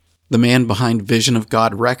The man behind Vision of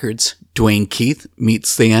God Records, Duane Keith,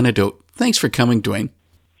 meets The Antidote. Thanks for coming, Duane.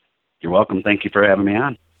 You're welcome. Thank you for having me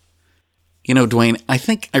on. You know, Duane, I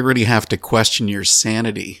think I really have to question your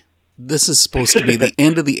sanity. This is supposed to be the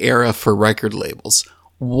end of the era for record labels.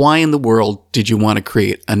 Why in the world did you want to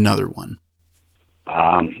create another one?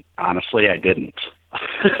 Honestly, I didn't.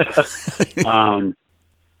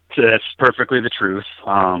 That's perfectly the truth.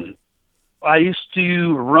 I used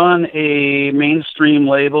to run a mainstream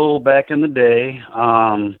label back in the day.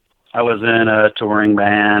 I was in a touring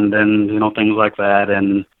band and, things like that.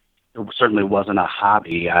 And it certainly wasn't a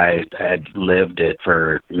hobby. I had lived it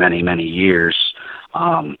for many, many years.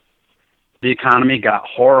 The economy got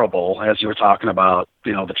horrible, as you were talking about,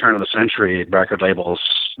 the turn of the century, record labels,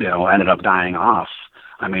 ended up dying off.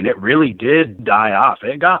 I mean, it really did die off.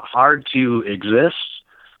 It got hard to exist.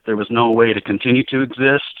 There was no way to continue to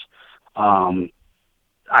exist.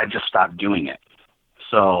 I just stopped doing it.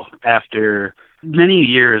 So after many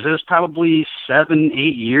years, it was probably 7,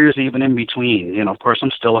 8 years even in between. Of course,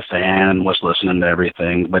 I'm still a fan, was listening to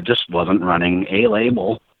everything, but just wasn't running a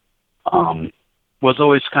label. Was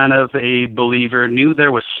always kind of a believer, knew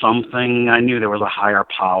there was something. I knew there was a higher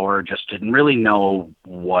power, just didn't really know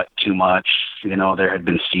what too much. There had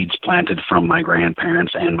been seeds planted from my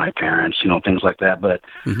grandparents and my parents, things like that. But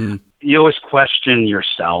you always question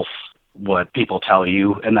yourself, what people tell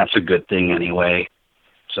you, and that's a good thing anyway.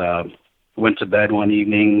 So went to bed one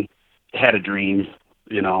evening, had a dream,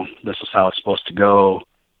 this is how it's supposed to go,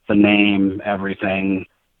 the name, everything,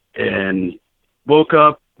 and woke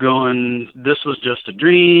up going, this was just a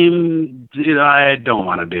dream. I don't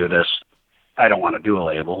want to do this. I don't want to do a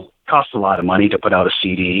label. Costs a lot of money to put out a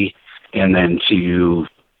CD and then to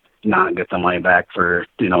not get the money back for,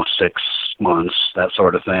 6 months, that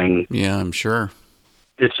sort of thing. Yeah, I'm sure.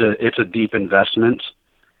 It's a deep investment.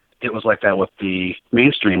 It was like that with the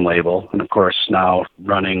mainstream label. And of course now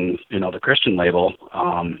running, the Christian label,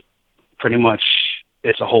 pretty much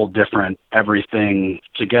it's a whole different everything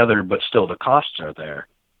together, but still the costs are there.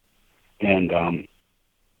 And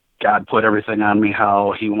God put everything on me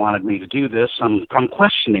how he wanted me to do this. I'm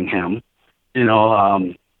questioning him,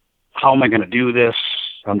 how am I going to do this?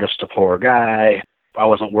 I'm just a poor guy. I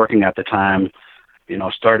wasn't working at the time,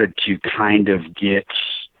 started to kind of get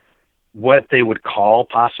what they would call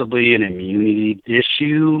possibly an immunity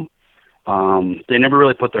issue. They never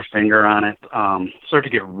really put their finger on it. Started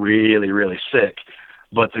to get really, really sick.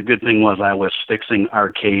 But the good thing was I was fixing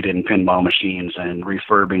arcade and pinball machines and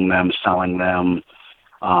refurbing them, selling them.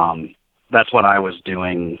 That's what I was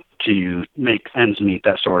doing to make ends meet,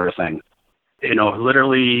 that sort of thing.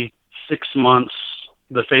 Literally 6 months,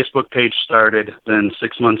 the Facebook page started, then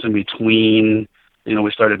 6 months in between,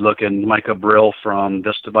 we started looking. Micah Brill from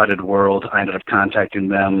This Divided World, I ended up contacting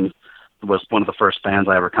them. It was one of the first bands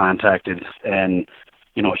I ever contacted. And,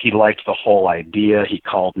 he liked the whole idea. He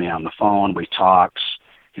called me on the phone. We talked.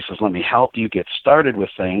 He says, let me help you get started with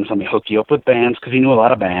things. Let me hook you up with bands, because he knew a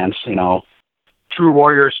lot of bands, True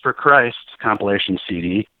Warriors for Christ compilation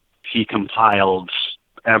CD. He compiled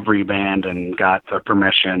every band and got their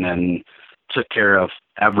permission and took care of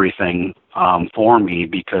everything for me,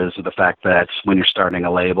 because of the fact that when you're starting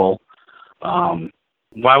a label,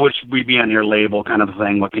 why would we be on your label kind of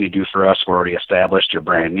thing? What can you do for us? We're already established. You're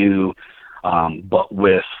brand new. But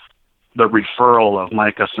with the referral of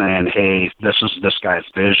Micah saying, hey, this is this guy's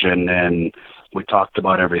vision, and we talked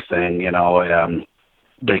about everything,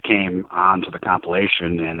 they came on to the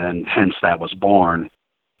compilation, and then hence that was born.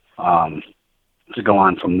 To go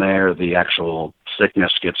on from there, the actual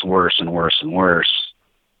sickness gets worse and worse and worse,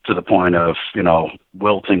 to the point of,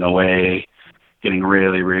 wilting away, getting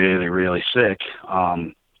really, really, really sick.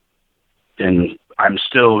 And I'm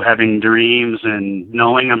still having dreams and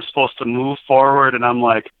knowing I'm supposed to move forward, and I'm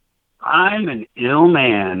like, I'm an ill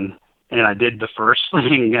man. And I did the first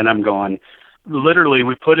thing, and I'm going, literally,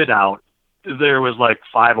 we put it out. There was like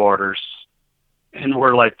 5 orders, and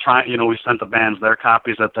we're like trying, we sent the bands their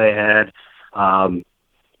copies that they had.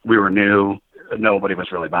 We were new. Nobody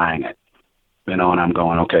was really buying it, and I'm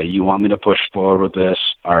going, okay, you want me to push forward with this?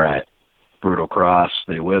 All right. Brutal Cross,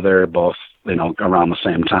 They Wither, both, around the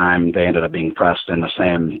same time. They ended up being pressed in the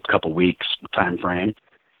same couple weeks time frame.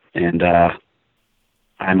 And,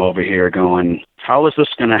 I'm over here going, how is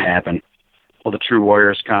this going to happen? Well, the True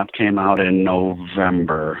Warriors comp came out in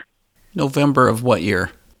November. November of what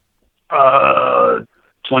year?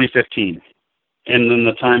 2015. And then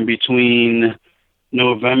the time between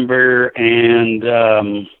November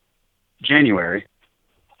and January,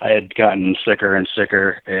 I had gotten sicker and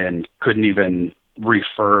sicker and couldn't even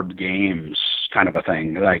refurb games, kind of a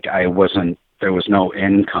thing. Like there was no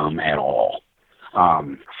income at all.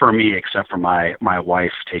 for me, except for my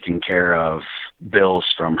wife taking care of bills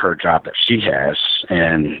from her job that she has,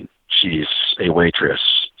 and she's a waitress,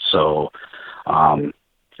 so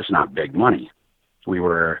it's not big money. We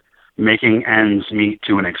were making ends meet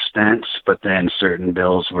to an extent, but then certain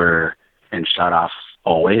bills were in shut-off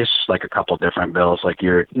always, like a couple different bills, like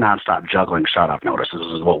you're nonstop juggling shut-off notices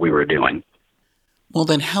is what we were doing. Well,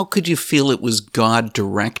 then how could you feel it was God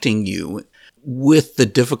directing you with the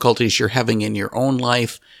difficulties you're having in your own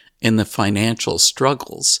life and the financial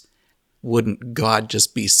struggles? Wouldn't God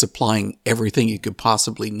just be supplying everything you could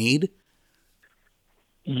possibly need?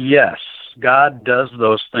 Yes, God does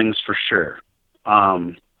those things for sure.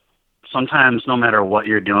 Sometimes no matter what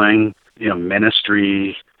you're doing,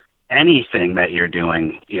 ministry, anything that you're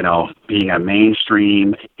doing, being a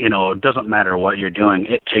mainstream, it doesn't matter what you're doing.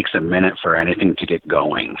 It takes a minute for anything to get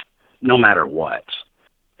going, no matter what.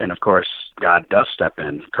 And of course, God does step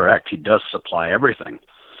in, correct? He does supply everything.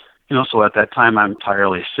 So at that time, I'm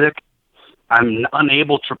entirely sick. I'm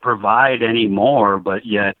unable to provide anymore, but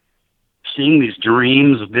yet seeing these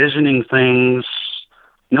dreams, visioning things,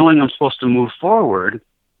 knowing I'm supposed to move forward,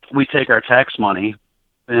 we take our tax money,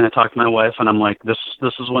 and I talk to my wife, and I'm like, this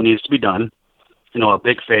is what needs to be done. A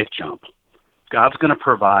big faith jump. God's going to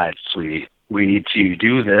provide, sweetie. We need to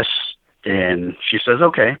do this. And she says,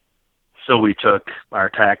 okay. So we took our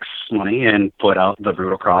tax money and put out the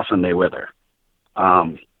Brutal Cross and They Wither.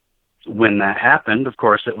 When that happened, of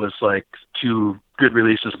course, it was like 2 good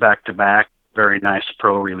releases back to back, very nice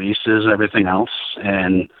pro releases, everything else.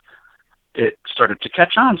 And it started to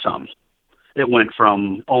catch on some. It went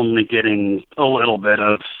from only getting a little bit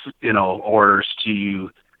of, orders to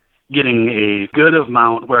getting a good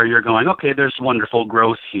amount where you're going, okay, there's wonderful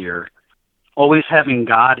growth here. Always having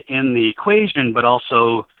God in the equation, but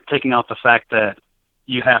also taking out the fact that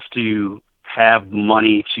you have to have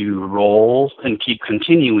money to roll and keep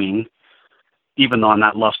continuing. Even though I'm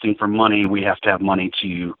not lusting for money, we have to have money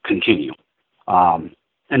to continue.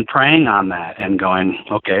 And praying on that and going,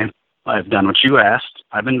 okay, I've done what you asked.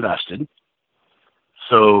 I've invested.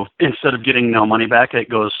 So instead of getting no money back, it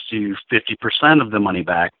goes to 50% of the money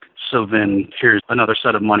back. So then here's another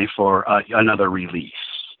set of money for another release.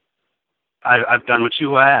 I've done what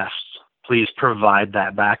you asked. Please provide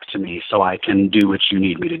that back to me so I can do what you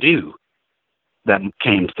need me to do. That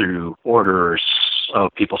came through orders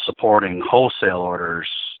of people supporting wholesale orders.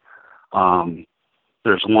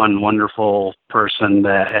 There's one wonderful person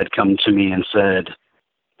that had come to me and said,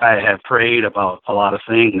 I have prayed about a lot of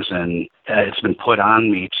things, and it's been put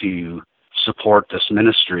on me to support this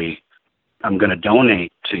ministry. I'm going to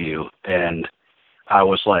donate to you. And I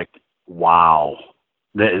was like, wow.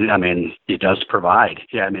 He does provide.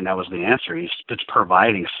 Yeah, that was the answer. It's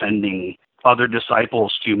providing, sending other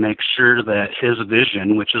disciples to make sure that his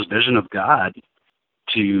vision, which is vision of God,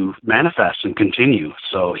 to manifest and continue.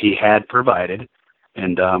 So he had provided,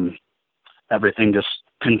 and everything just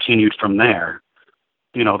continued from there.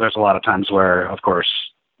 There's a lot of times where, of course,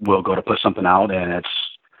 we'll go to put something out and it's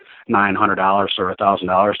 $900 or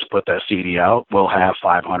 $1,000 to put that CD out. We'll have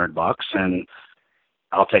 $500 and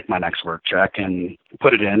I'll take my next work check and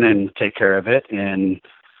put it in and take care of it and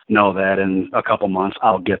know that in a couple months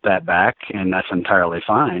I'll get that back, and that's entirely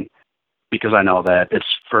fine because I know that it's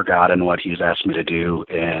for God and what he's asked me to do,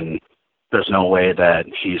 and there's no way that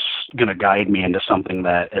he's going to guide me into something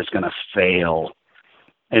that is going to fail.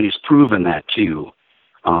 And he's proven that too.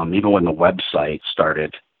 Even when the website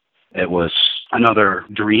started, it was another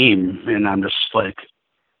dream. And I'm just like,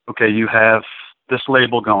 okay, you have this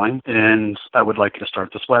label going, and I would like you to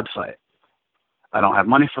start this website. I don't have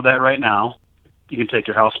money for that right now. You can take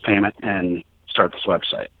your house payment and start this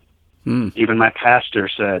website. Even my pastor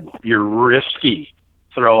said, you're risky.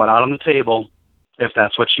 Throw it out on the table if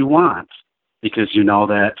that's what you want, because you know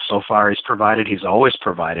that so far he's provided. He's always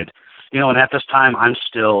provided. And at this time, I'm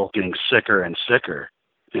still getting sicker and sicker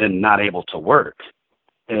and not able to work.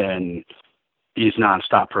 And he's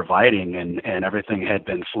nonstop providing, and everything had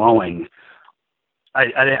been flowing.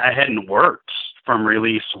 I hadn't worked from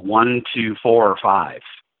release 1 to 4 or 5.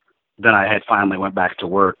 Then I had finally went back to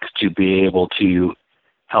work to be able to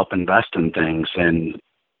help invest in things. And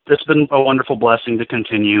it's been a wonderful blessing to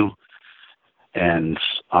continue. And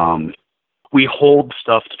we hold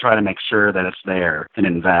stuff to try to make sure that it's there and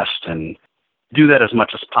invest and do that as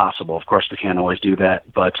much as possible. Of course, we can't always do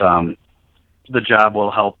that, but the job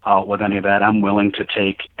will help out with any of that. I'm willing to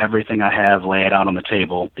take everything I have, lay it out on the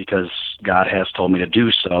table because God has told me to do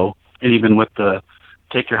so. And even with the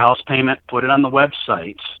take your house payment, put it on the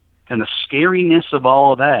website, and the scariness of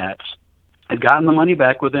all of that, I'd gotten the money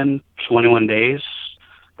back within 21 days.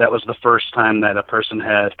 That was the first time that a person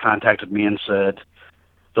had contacted me and said,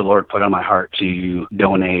 the Lord put on my heart to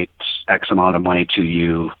donate X amount of money to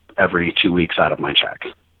you every 2 weeks out of my check.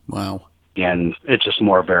 Wow. And it's just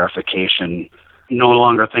more verification. No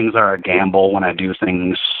longer things are a gamble when I do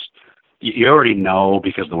things. You already know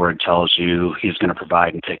because the Word tells you He's going to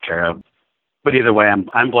provide and take care of. But either way,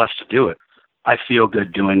 I'm blessed to do it. I feel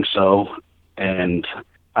good doing so, and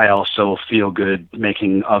I also feel good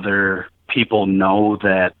making other people know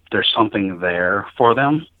that there's something there for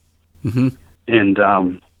them. Mm-hmm. And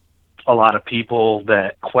a lot of people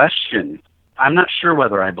that question, I'm not sure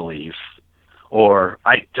whether I believe or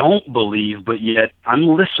I don't believe, but yet I'm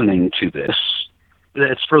listening to this.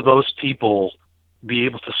 It's for those people be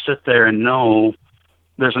able to sit there and know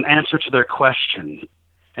there's an answer to their question.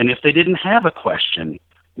 And if they didn't have a question,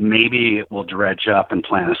 maybe it will dredge up and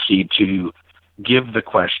plant a seed to give the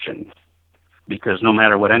question. Because no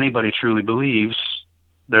matter what anybody truly believes,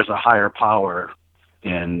 there's a higher power,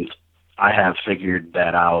 and I have figured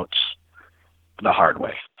that out the hard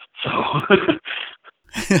way. So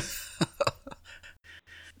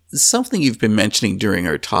something you've been mentioning during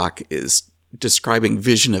our talk is describing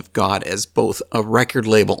Vision of God as both a record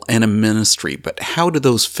label and a ministry, but how do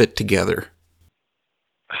those fit together?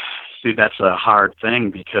 See, that's a hard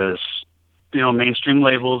thing because, mainstream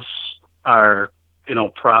labels are,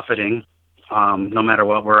 profiting. No matter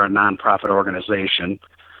what, we're a nonprofit organization.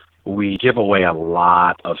 We give away a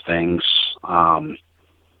lot of things,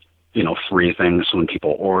 free things when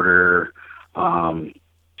people order.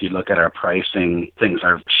 If you look at our pricing, things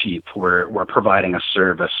are cheap. We're providing a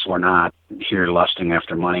service. We're not here lusting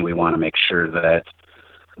after money. We want to make sure that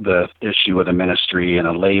the issue with a ministry and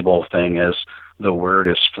a label thing is the Word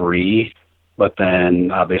is free. But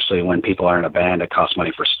then obviously when people are in a band, it costs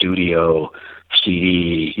money for studio,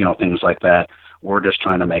 CD, things like that. We're just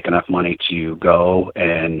trying to make enough money to go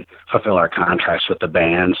and fulfill our contracts with the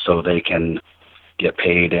band so they can get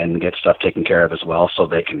paid and get stuff taken care of as well so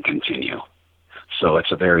they can continue. So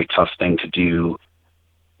it's a very tough thing to do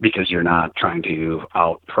because you're not trying to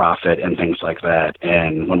out profit and things like that.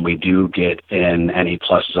 And when we do get in any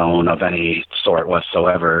plus zone of any sort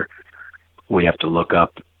whatsoever, we have to look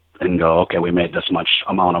up and go, okay, we made this much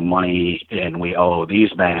amount of money and we owe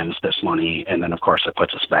these bands this money. And then, of course, it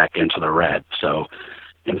puts us back into the red. So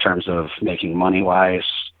in terms of making money-wise,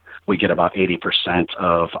 we get about 80%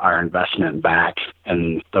 of our investment back,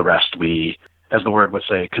 and the rest we, as the Word would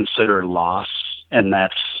say, consider loss. And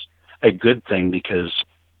that's a good thing because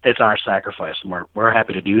it's our sacrifice, and we're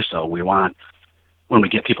happy to do so. We want, when we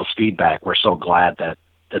get people's feedback, we're so glad that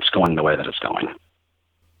it's going the way that it's going.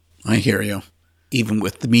 I hear you. Even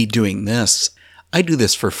with me doing this, I do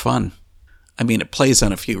this for fun. I mean, it plays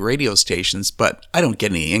on a few radio stations, but I don't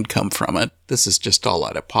get any income from it. This is just all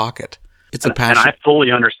out of pocket. It's a passion. And I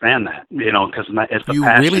fully understand that, because it's a you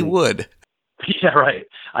passion. You really would. Yeah, right.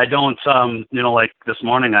 I don't, like this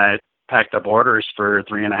morning I packed up orders for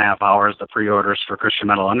 3.5 hours, the pre-orders for Christian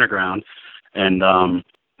Metal Underground. And,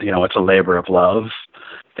 it's a labor of love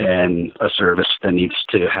and a service that needs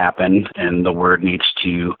to happen. And the Word needs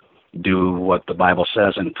to do what the Bible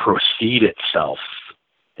says and proceed itself.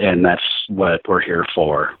 And that's what we're here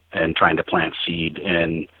for, and trying to plant seed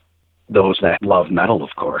in those that love metal, of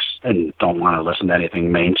course, and don't want to listen to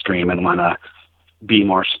anything mainstream and want to be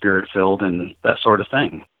more spirit-filled and that sort of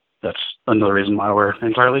thing. That's another reason why we're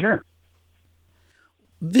entirely here.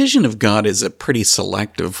 Vision of God is a pretty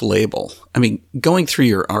selective label. I mean, going through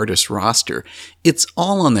your artist roster, it's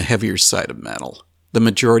all on the heavier side of metal, the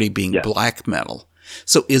majority being black metal.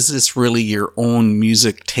 So is this really your own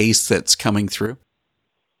music taste that's coming through?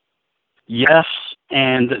 Yes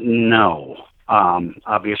and no.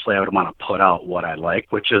 Obviously, I would want to put out what I like,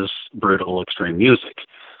 which is brutal, extreme music.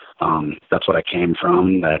 That's what I came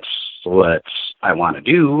from. That's what I want to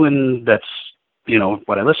do, and that's,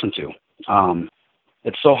 what I listen to.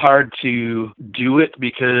 It's so hard to do it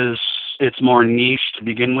because it's more niche to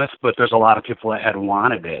begin with, but there's a lot of people that had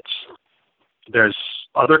wanted it. There's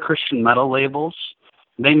other Christian metal labels.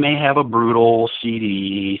 They may have a brutal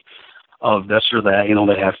CD of this or that,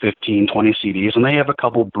 they have 15, 20 CDs, and they have a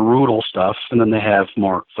couple brutal stuff, and then they have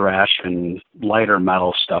more thrash and lighter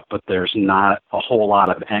metal stuff, but there's not a whole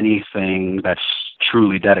lot of anything that's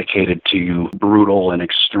truly dedicated to brutal and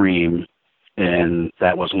extreme, and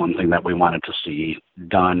that was one thing that we wanted to see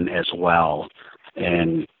done as well.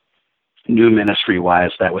 And new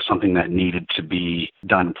ministry-wise, that was something that needed to be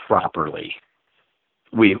done properly.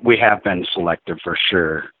 We have been selective for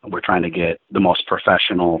sure. We're trying to get the most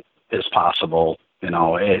professional as possible.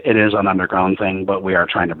 It is an underground thing, but we are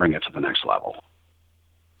trying to bring it to the next level.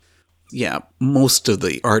 Yeah, most of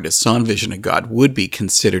the artists on Vision of God would be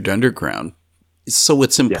considered underground. So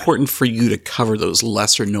it's Yes. important for you to cover those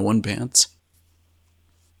lesser known bands?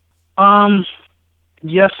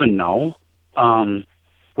 Yes and no.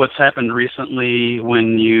 What's happened recently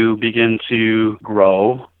when you begin to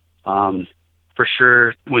grow, for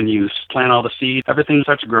sure, when you plant all the seeds, everything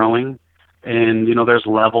starts growing. And, there's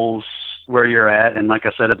levels where you're at. And like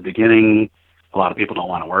I said at the beginning, a lot of people don't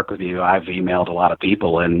want to work with you. I've emailed a lot of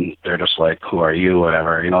people and they're just like, who are you,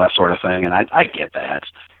 whatever, that sort of thing. And I get that.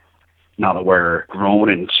 Now that we're grown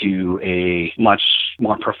into a much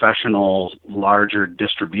more professional, larger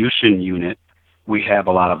distribution unit, we have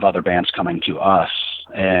a lot of other bands coming to us.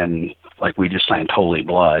 And like we just signed Holy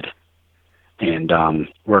Blood and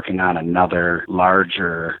working on another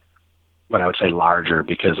larger, but I would say larger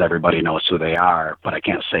because everybody knows who they are, but I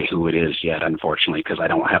can't say who it is yet, unfortunately, because I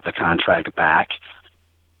don't have the contract back.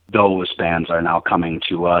 Those bands are now coming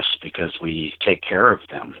to us because we take care of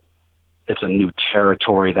them. It's a new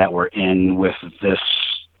territory that we're in with this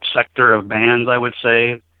sector of bands, I would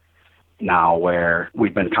say, now where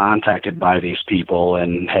we've been contacted by these people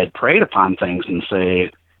and had preyed upon things and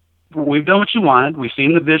say, we've done what you wanted. We've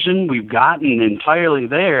seen the vision. We've gotten entirely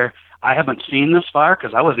there. I haven't seen this far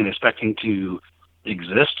because I wasn't expecting to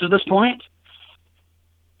exist to this point.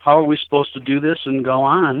 How are we supposed to do this and go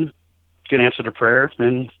on, get answered a prayer,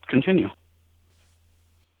 and continue?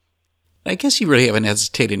 I guess you really haven't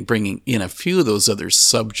hesitated in bringing in a few of those other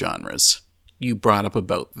subgenres. You brought up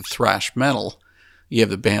about the thrash metal. You have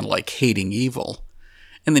the band like Hating Evil.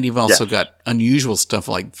 And then you've also got unusual stuff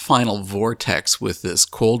like Final Vortex with this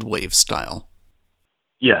cold wave style.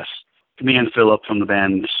 Yes. Me and Philip from the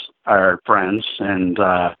band are friends, and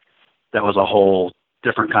that was a whole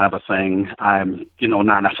different kind of a thing. I'm,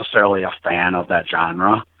 not necessarily a fan of that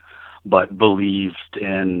genre, but believed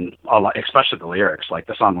in a lot, especially the lyrics. Like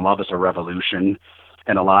the song Love is a Revolution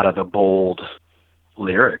and a lot of the bold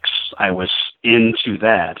lyrics. I was into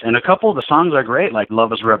that. And a couple of the songs are great, like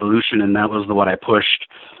Love is a Revolution, and that was the one I pushed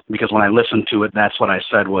because when I listened to it, that's what I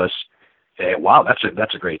said was, hey, wow, that's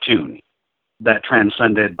a great tune. That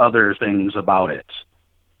transcended other things about it.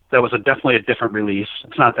 That was definitely a different release.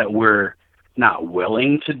 It's not that we're not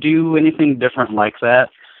willing to do anything different like that,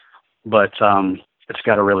 but it's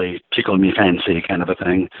got a really tickle me fancy kind of a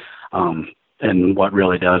thing. And what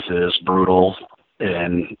really does is brutal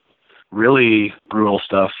and really brutal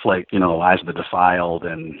stuff like, Lies of the Defiled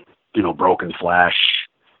and, Broken Flesh,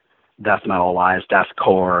 death metal, Lies,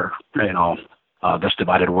 deathcore, This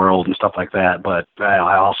Divided World and stuff like that. But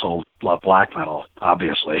I also love black metal,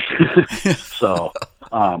 obviously. So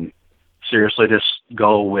seriously, just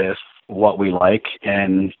go with what we like.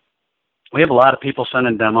 And we have a lot of people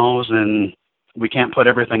sending demos, and we can't put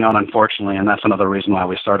everything out, unfortunately, and that's another reason why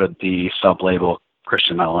we started the sub-label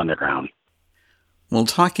Christian Metal Underground. Well,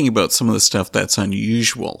 talking about some of the stuff that's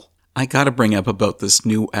unusual, I got to bring up about this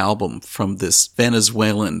new album from this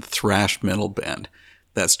Venezuelan thrash metal band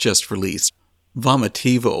that's just released.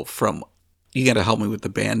 Vomitivo from, you got to help me with the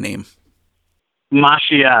band name.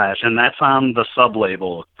 Machiage, and that's on the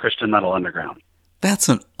sub-label Christian Metal Underground. That's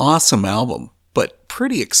an awesome album, but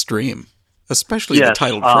pretty extreme, especially the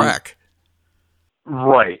title track.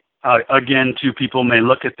 Right. Again, two people may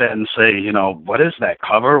look at that and say, what is that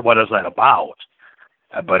cover? What is that about?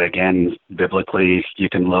 But again, biblically, you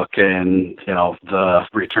can look in, the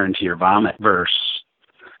Return to Your Vomit verse,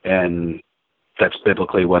 and that's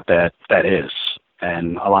biblically what that is.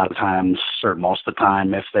 And a lot of times, or most of the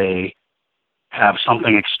time, if they have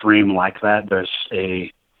something extreme like that, there's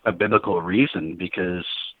a biblical reason, because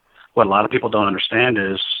what a lot of people don't understand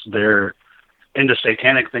is they're into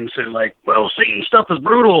satanic things. They're like, well, Satan stuff is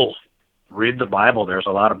brutal. Read the Bible. There's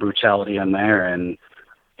a lot of brutality in there, and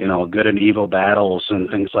good and evil battles and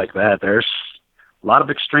things like that. There's a lot of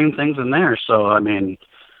extreme things in there. So, I mean,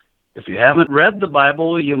 if you haven't read the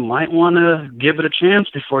Bible, you might want to give it a chance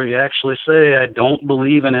before you actually say, I don't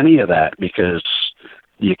believe in any of that, because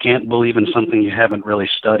you can't believe in something you haven't really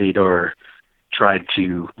studied or tried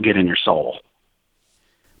to get in your soul.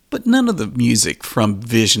 But none of the music from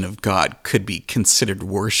Vision of God could be considered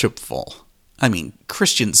worshipful. I mean,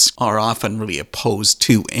 Christians are often really opposed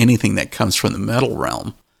to anything that comes from the metal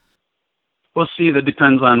realm. Well, see, that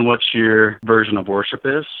depends on what your version of worship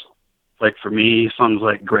is. Like for me, songs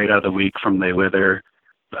like Great Are the Weak from They Wither,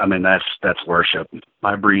 I mean, that's worship.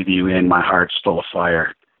 I breathe you in, my heart's full of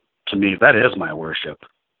fire. To me, that is my worship.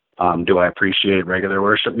 Do I appreciate regular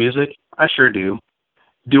worship music? I sure do.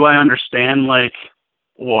 Do I understand,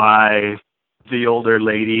 why the older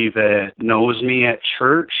lady that knows me at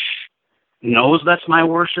church knows that's my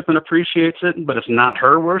worship and appreciates it, but it's not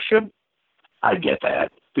her worship? I get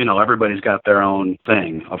that. Everybody's got their own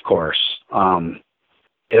thing, of course.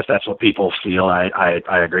 if that's what people feel, I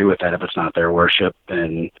agree with that. If it's not their worship,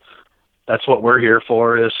 and that's what we're here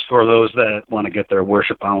for, is for those that want to get their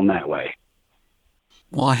worship on that way.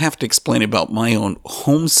 Well, I have to explain about my own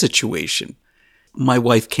home situation. My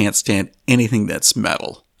wife can't stand anything that's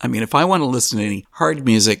metal. I mean, if I want to listen to any hard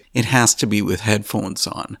music, it has to be with headphones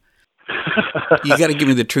on. You got to give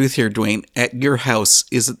me the truth here, Duane. At your house,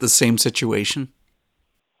 is it the same situation?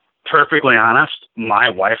 Perfectly honest, my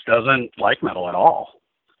wife doesn't like metal at all.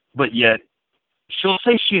 But yet, she'll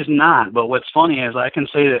say she's not. But what's funny is I can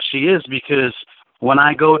say that she is, because when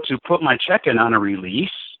I go to put my check in on a release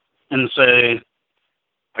and say,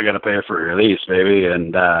 I got to pay for a release, baby,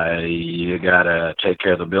 and you got to take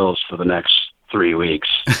care of the bills for the next 3 weeks.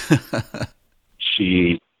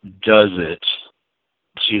 She does it.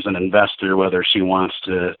 She's an investor, whether she wants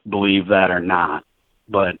to believe that or not.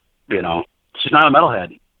 But, she's not a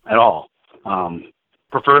metalhead at all.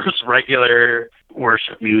 Prefers regular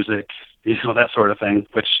worship music, that sort of thing,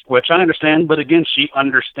 which I understand. But again, she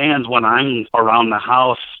understands when I'm around the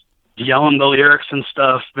house yelling the lyrics and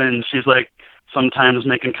stuff, and she's like, sometimes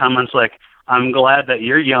making comments like, I'm glad that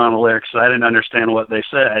you're yelling the lyrics. I didn't understand what they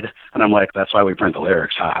said. And I'm like, that's why we print the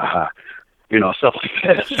lyrics. Ha ha ha. Stuff like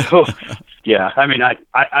that. So, yeah, I mean,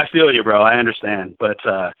 I feel you, bro. I understand. But,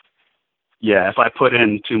 yeah, if I put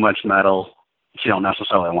in too much metal, she don't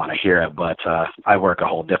necessarily want to hear it. But I work a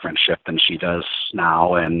whole different shift than she does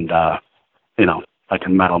now. And, I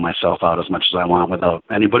can metal myself out as much as I want without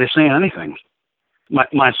anybody saying anything.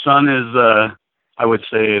 My son is, I would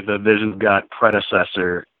say, the Vision of God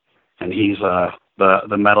predecessor, and he's the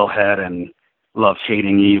metalhead and loves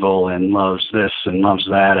hating evil and loves this and loves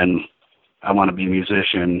that, and I want to be a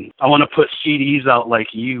musician. I want to put CDs out like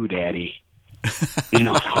you, Daddy.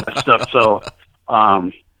 All that stuff. So,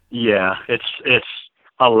 yeah, it's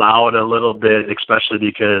allowed a little bit, especially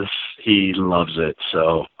because he loves it.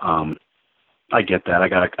 So, I get that. I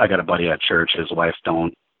got a buddy at church. His wife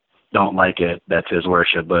don't like it. That's his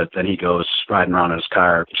worship. But then he goes riding around in his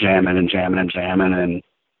car, jamming, and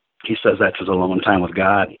he says that's his alone time with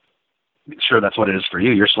God. Sure, that's what it is for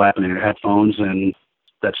you. You're slapping in your headphones, and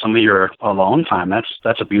that's some of your alone time.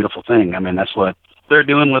 That's a beautiful thing. I mean, that's what they're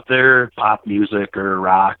doing with their pop music or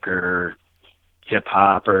rock or hip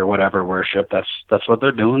hop or whatever worship. That's what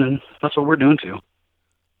they're doing, and that's what we're doing too.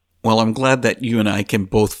 Well, I'm glad that you and I can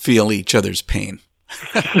both feel each other's pain.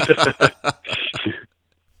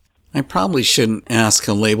 I probably shouldn't ask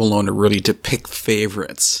a label owner really to pick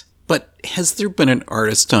favorites, but has there been an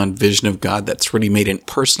artist on Vision of God that's really made a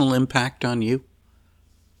personal impact on you?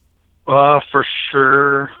 For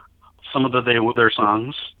sure, some of their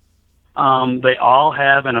songs. They all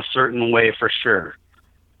have in a certain way, for sure.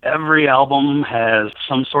 Every album has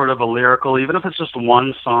some sort of a lyrical, even if it's just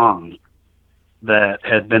one song, that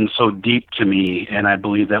had been so deep to me, and I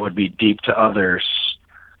believe that would be deep to others.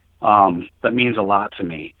 That means a lot to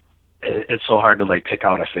me. It's so hard to pick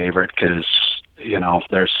out a favorite because,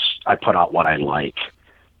 I put out what I like.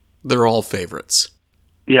 They're all favorites.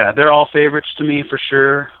 Yeah, they're all favorites to me for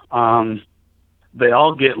sure. They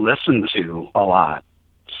all get listened to a lot.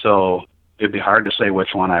 So it'd be hard to say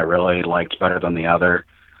which one I really liked better than the other.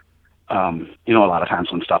 A lot of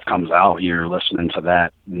times when stuff comes out, you're listening to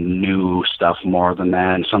that new stuff more than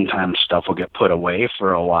that. And sometimes stuff will get put away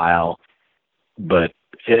for a while, but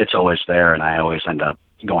it's always there, and I always end up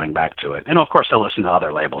going back to it. And of course, I listen to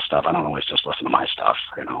other label stuff. I don't always just listen to my stuff,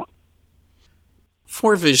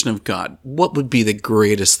 For Vision of God, what would be the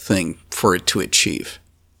greatest thing for it to achieve?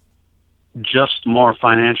 Just more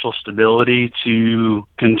financial stability to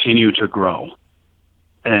continue to grow.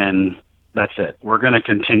 And that's it. We're going to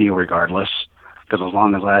continue regardless, because as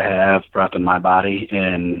long as I have breath in my body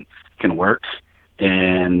and can work,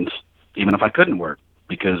 and even if I couldn't work,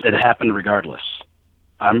 because it happened regardless.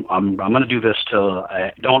 I'm going to do this till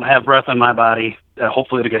I don't have breath in my body,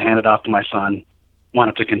 hopefully to get handed off to my son.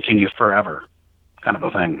 Want it to continue forever, kind of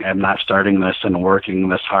a thing. I'm not starting this and working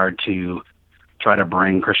this hard to try to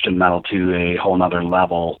bring Christian metal to a whole nother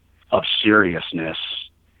level of seriousness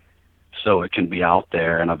so it can be out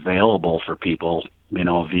there and available for people,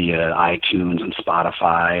 via iTunes and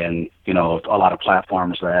Spotify and, a lot of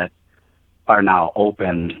platforms that are now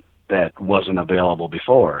open that wasn't available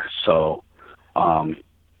before. So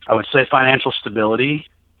I would say financial stability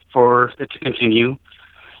for it to continue,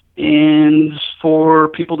 and for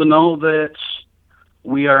people to know that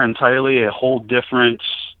we are entirely a whole different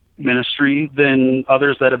ministry than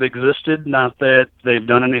others that have existed. Not that they've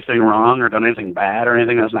done anything wrong or done anything bad or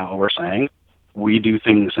anything. That's not what we're saying. We do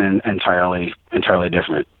things entirely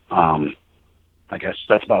different. I guess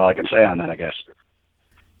that's about all I can say on that, I guess.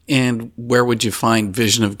 And where would you find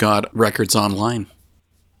Vision of God records online?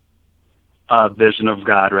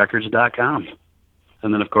 visionofgodrecords.com.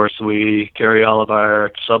 And then, of course, we carry all of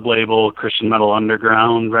our sub-label Christian Metal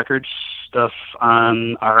Underground Records stuff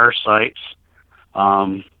on our sites.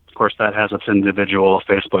 Of course, that has its individual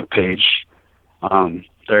Facebook page.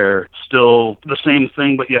 They're still the same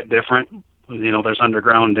thing, but yet different. You know, there's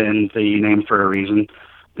underground in the name for a reason.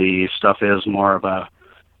 The stuff is more of a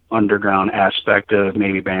underground aspect of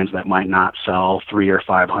maybe bands that might not sell 300 or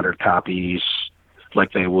 500 copies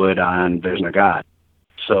like they would on Vision of God.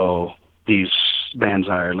 So these bands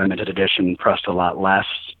are limited edition, pressed a lot less,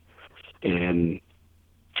 in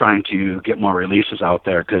trying to get more releases out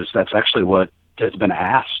there, because that's actually what has been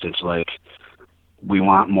asked. It's like, we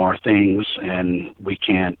want more things and we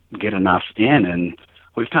can't get enough in. And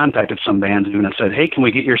we've contacted some bands even and said, hey, can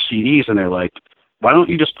we get your CDs? And they're like, why don't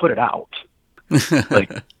you just put it out? Like,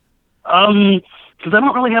 because I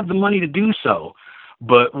don't really have the money to do so.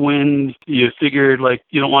 But when you figure, like,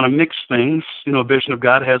 you don't want to mix things, you know, Vision of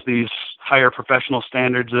God has these higher professional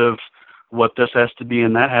standards of what this has to be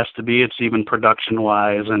and that has to be. It's even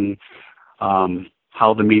production-wise and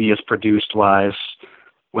how the media is produced-wise.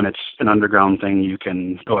 When it's an underground thing, you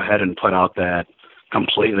can go ahead and put out that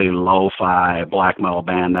completely lo-fi black metal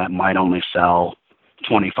band that might only sell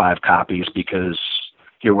 25 copies because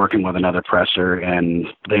you're working with another presser and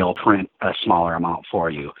they'll print a smaller amount for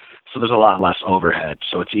you. So there's a lot less overhead,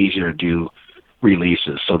 so it's easier to do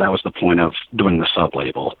releases. So that was the point of doing the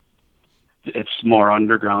sub-label. It's more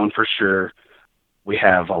underground for sure. We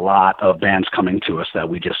have a lot of bands coming to us that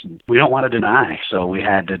we don't want to deny, so we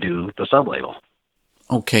had to do the sub-label.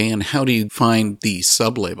 Okay, and how do you find the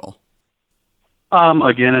sub-label?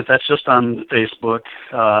 Again, that's just on Facebook,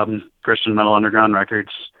 Christian Metal Underground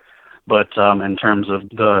Records. But in terms of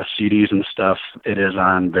the CDs and stuff, it is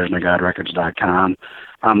on visionofgodrecords.com.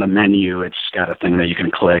 On the menu, it's got a thing that you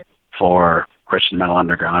can click for Christian Metal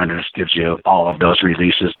Underground, and it just gives you all of those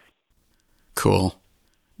releases. Cool.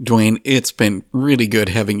 Duane, it's been really good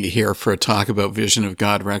having you here for a talk about Vision of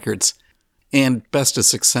God Records. And best of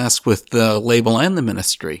success with the label and the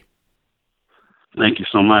ministry. Thank you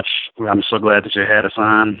so much. I'm so glad that you had us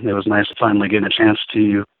on. It was nice finally getting a chance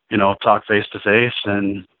to, talk face to face,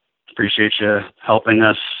 and appreciate you helping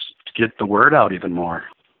us to get the word out even more.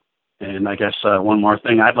 And I guess one more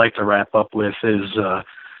thing I'd like to wrap up with is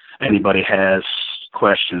anybody has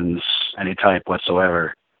questions, any type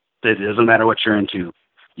whatsoever. It doesn't matter what you're into.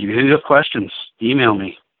 You have questions, email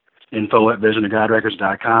me,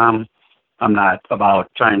 info@visionofgodrecords.com. I'm not about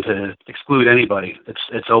trying to exclude anybody.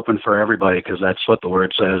 It's open for everybody, because that's what the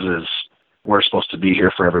word says, is we're supposed to be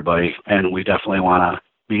here for everybody, and we definitely want to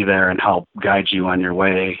be there and help guide you on your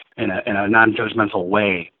way in a non-judgmental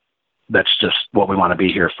way. That's just what we want to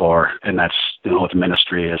be here for, and that's what the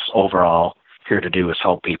ministry is overall here to do, is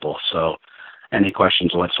help people. So any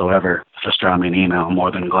questions whatsoever, just drop me an email. I'm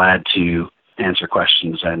more than glad to answer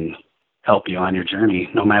questions and help you on your journey,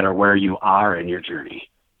 no matter where you are in your journey.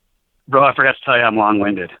 Bro, I forgot to tell you I'm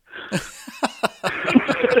long-winded. I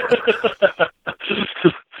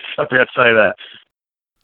forgot to tell you that.